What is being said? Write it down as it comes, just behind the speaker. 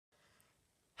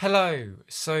Hello,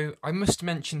 so I must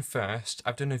mention first,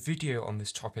 I've done a video on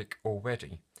this topic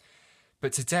already,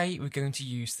 but today we're going to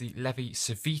use the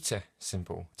Levi-cevita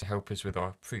symbol to help us with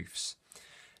our proofs.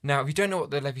 Now, if you don't know what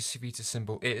the Levi-cevita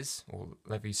symbol is, or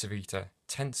Levi-cevita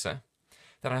tensor,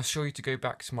 then I'll show you to go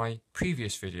back to my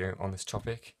previous video on this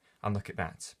topic and look at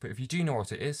that. But if you do know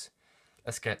what it is,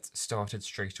 let's get started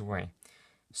straight away.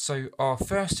 So our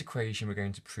first equation we're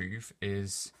going to prove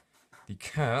is the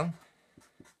curl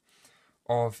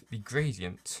of the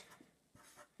gradient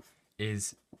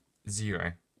is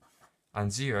 0,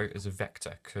 and 0 is a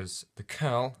vector because the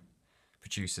curl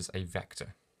produces a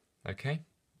vector. Okay,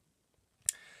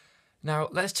 now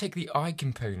let's take the I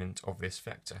component of this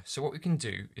vector. So what we can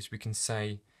do is we can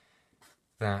say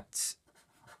that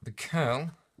the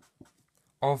curl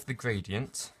of the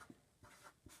gradient,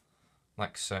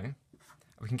 like so,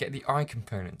 we can get the I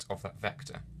component of that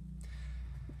vector.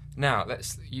 Now,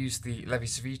 let's use the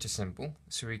Levi-cevita symbol,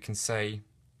 so we can say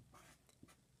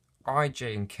I,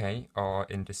 j and k are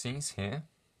indices here.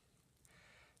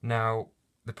 Now,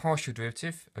 the partial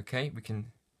derivative, okay, we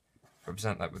can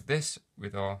represent that with this,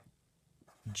 with our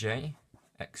j,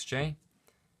 xj.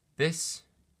 This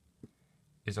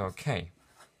is our k,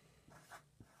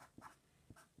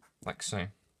 like so.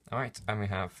 Alright, and we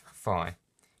have phi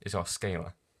is our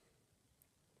scalar.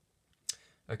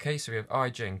 Okay, so we have I,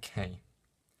 j and k.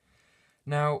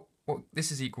 Now, what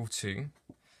this is equal to,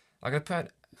 I'm going to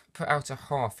put out a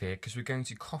half here because we're going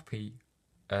to copy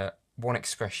one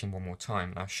expression one more time,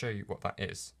 and I'll show you what that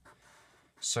is.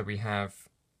 So we have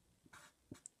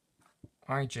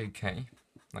ijk,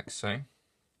 like so,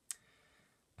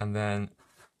 and then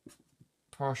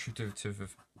partial derivative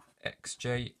of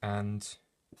xj and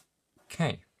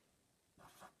k,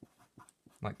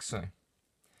 like so.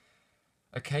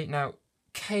 Okay, now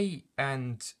k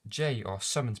and j are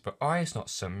summed, but I is not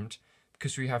summed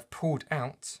because we have pulled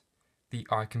out the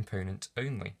I component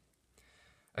only.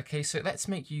 Okay, so let's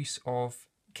make use of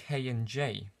k and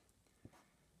j.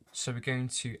 So we're going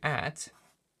to add,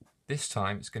 this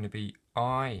time it's going to be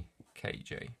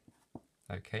ikj.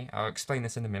 Okay, I'll explain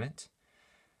this in a minute.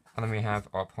 And then we have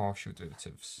our partial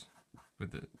derivatives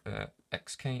with the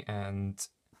xk and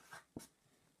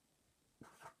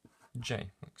j,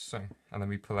 like so. And then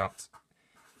we pull out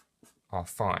our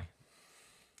phi.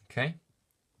 Okay.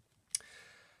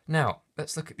 Now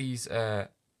let's look at these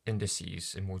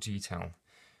indices in more detail.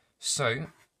 So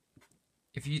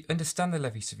if you understand the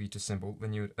Levi-cevita symbol,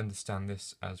 then you would understand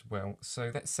this as well.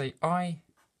 So let's say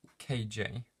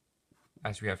ikj,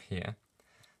 as we have here,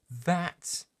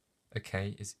 that,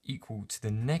 okay, is equal to the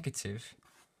negative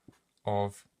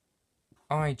of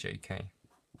ijk.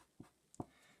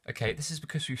 Okay, this is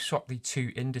because we've swapped the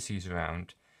two indices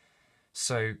around.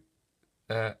 So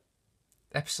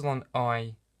epsilon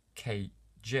ikj,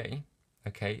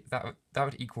 okay, that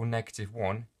would equal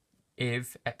 -1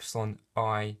 if epsilon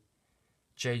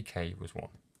ijk was 1.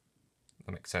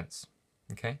 That makes sense.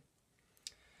 Okay.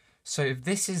 So if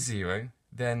this is 0,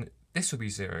 then this will be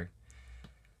 0.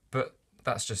 But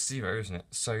that's just 0, isn't it?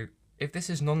 So if this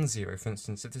is non-zero, for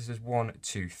instance, if this is 1,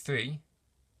 2, 3,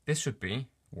 this would be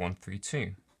 1, 3,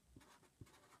 2.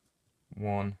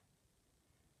 1,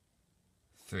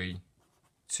 3,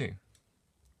 2.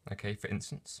 Okay, for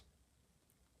instance.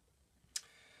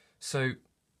 So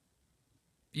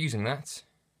using that,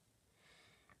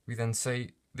 we then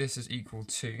say this is equal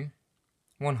to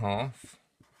 1/2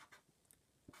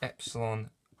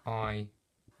 epsilon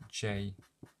ijk.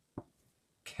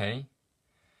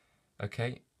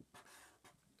 Okay,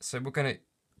 so we're going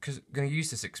to use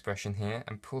this expression here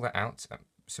and pull that out,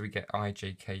 so we get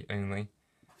ijk only.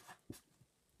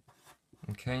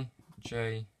 Okay,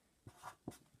 j.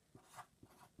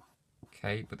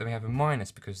 Okay, but then we have a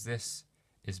minus because this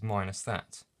is minus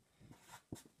that.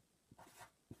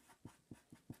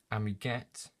 And we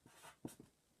get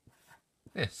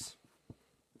this.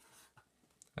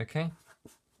 Okay?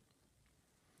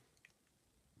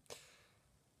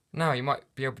 Now you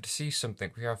might be able to see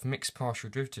something. We have mixed partial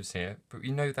derivatives here, but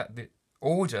we know that the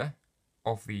order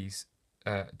of these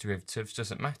derivatives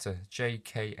doesn't matter. J,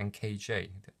 k, and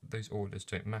kj, those orders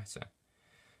don't matter.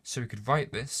 So we could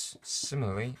write this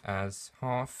similarly as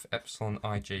half epsilon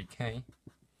ijk,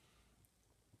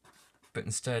 but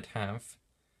instead have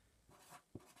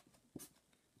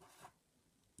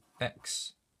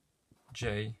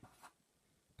xj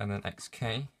and then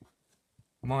xk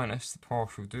minus the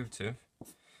partial derivative,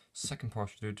 second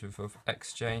partial derivative of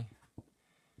xj,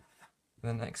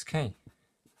 then xk.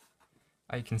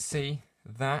 And you can see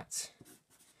that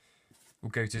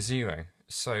will go to 0.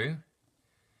 So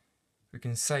we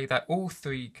can say that all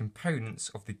three components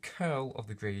of the curl of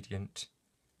the gradient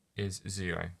is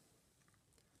 0.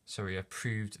 So we have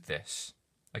proved this,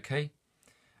 okay?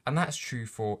 And that's true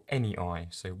for any I,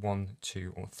 so 1,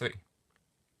 2, or 3.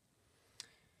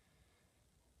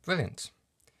 Brilliant.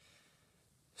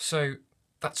 So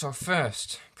that's our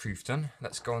first proof done.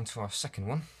 Let's go on to our second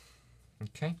one,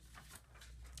 okay?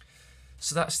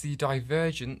 So that's the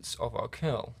divergence of our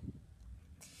curl.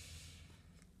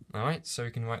 Alright, so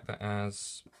we can write that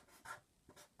as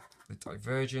the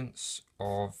divergence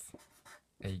of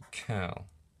a curl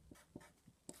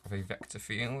of a vector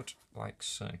field, like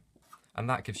so. And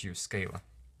that gives you a scalar,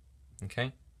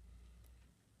 okay?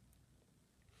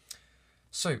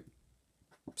 So,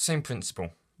 same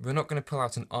principle. We're not going to pull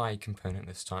out an I component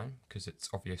this time, because it's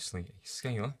obviously a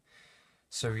scalar.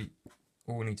 So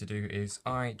all we need to do is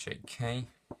I, j, k,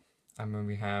 and when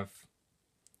we have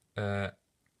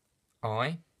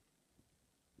I,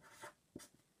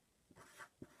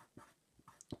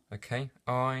 okay,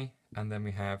 I, and then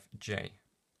we have j.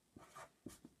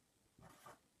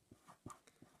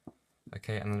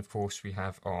 Okay, and then of course we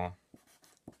have our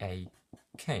a,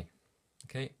 k.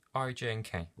 Okay, I, j, and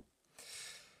k.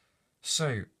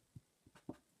 So,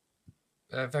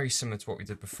 very similar to what we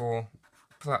did before.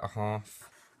 Pull out a half.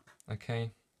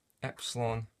 Okay,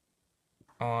 epsilon,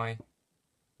 I,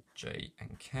 j,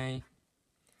 and k.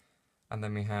 And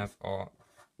then we have our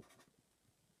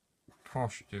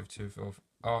partial derivative of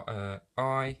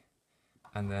I,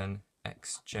 and then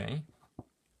xj.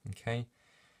 Okay,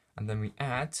 and then we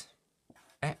add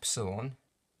epsilon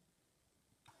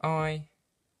I,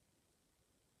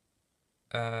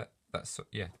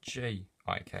 jik.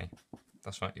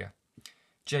 That's right, yeah.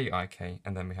 Jik,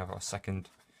 and then we have our second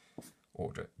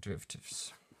order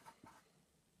derivatives.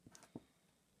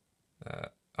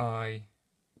 I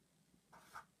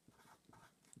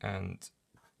and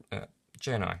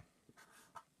j and I.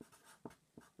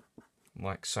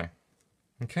 Like so.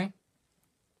 Okay?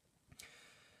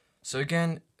 So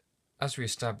again, as we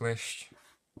established,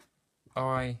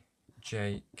 I,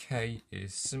 j, k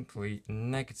is simply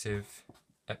negative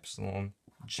epsilon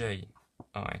j,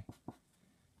 I,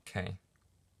 k.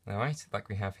 Alright, like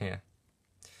we have here.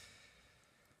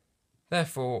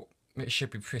 Therefore, it should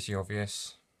be pretty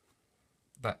obvious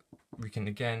that we can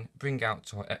again bring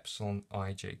out our epsilon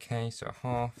I, j, k, so a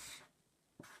half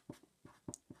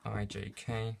I, j,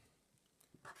 k,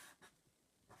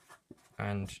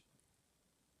 and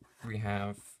we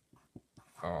have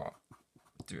our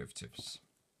derivatives.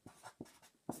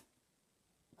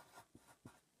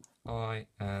 I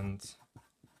and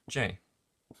j,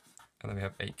 and then we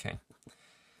have ak.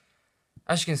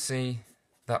 As you can see,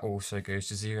 that also goes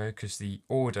to 0 because the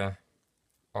order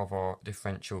of our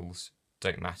differentials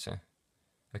don't matter.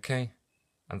 Okay,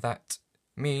 and that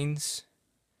means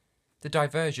the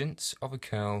divergence of a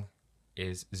curl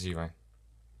is 0.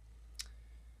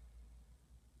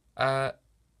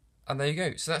 And there you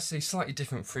go. So that's a slightly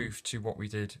different proof to what we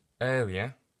did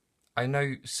earlier. I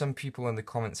know some people in the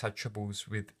comments had troubles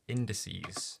with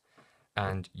indices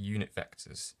and unit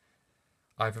vectors.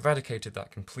 I've eradicated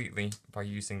that completely by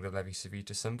using the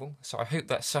Levi-cevita symbol. So I hope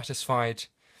that satisfied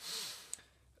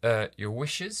your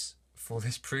wishes for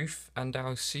this proof, and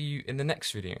I'll see you in the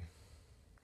next video.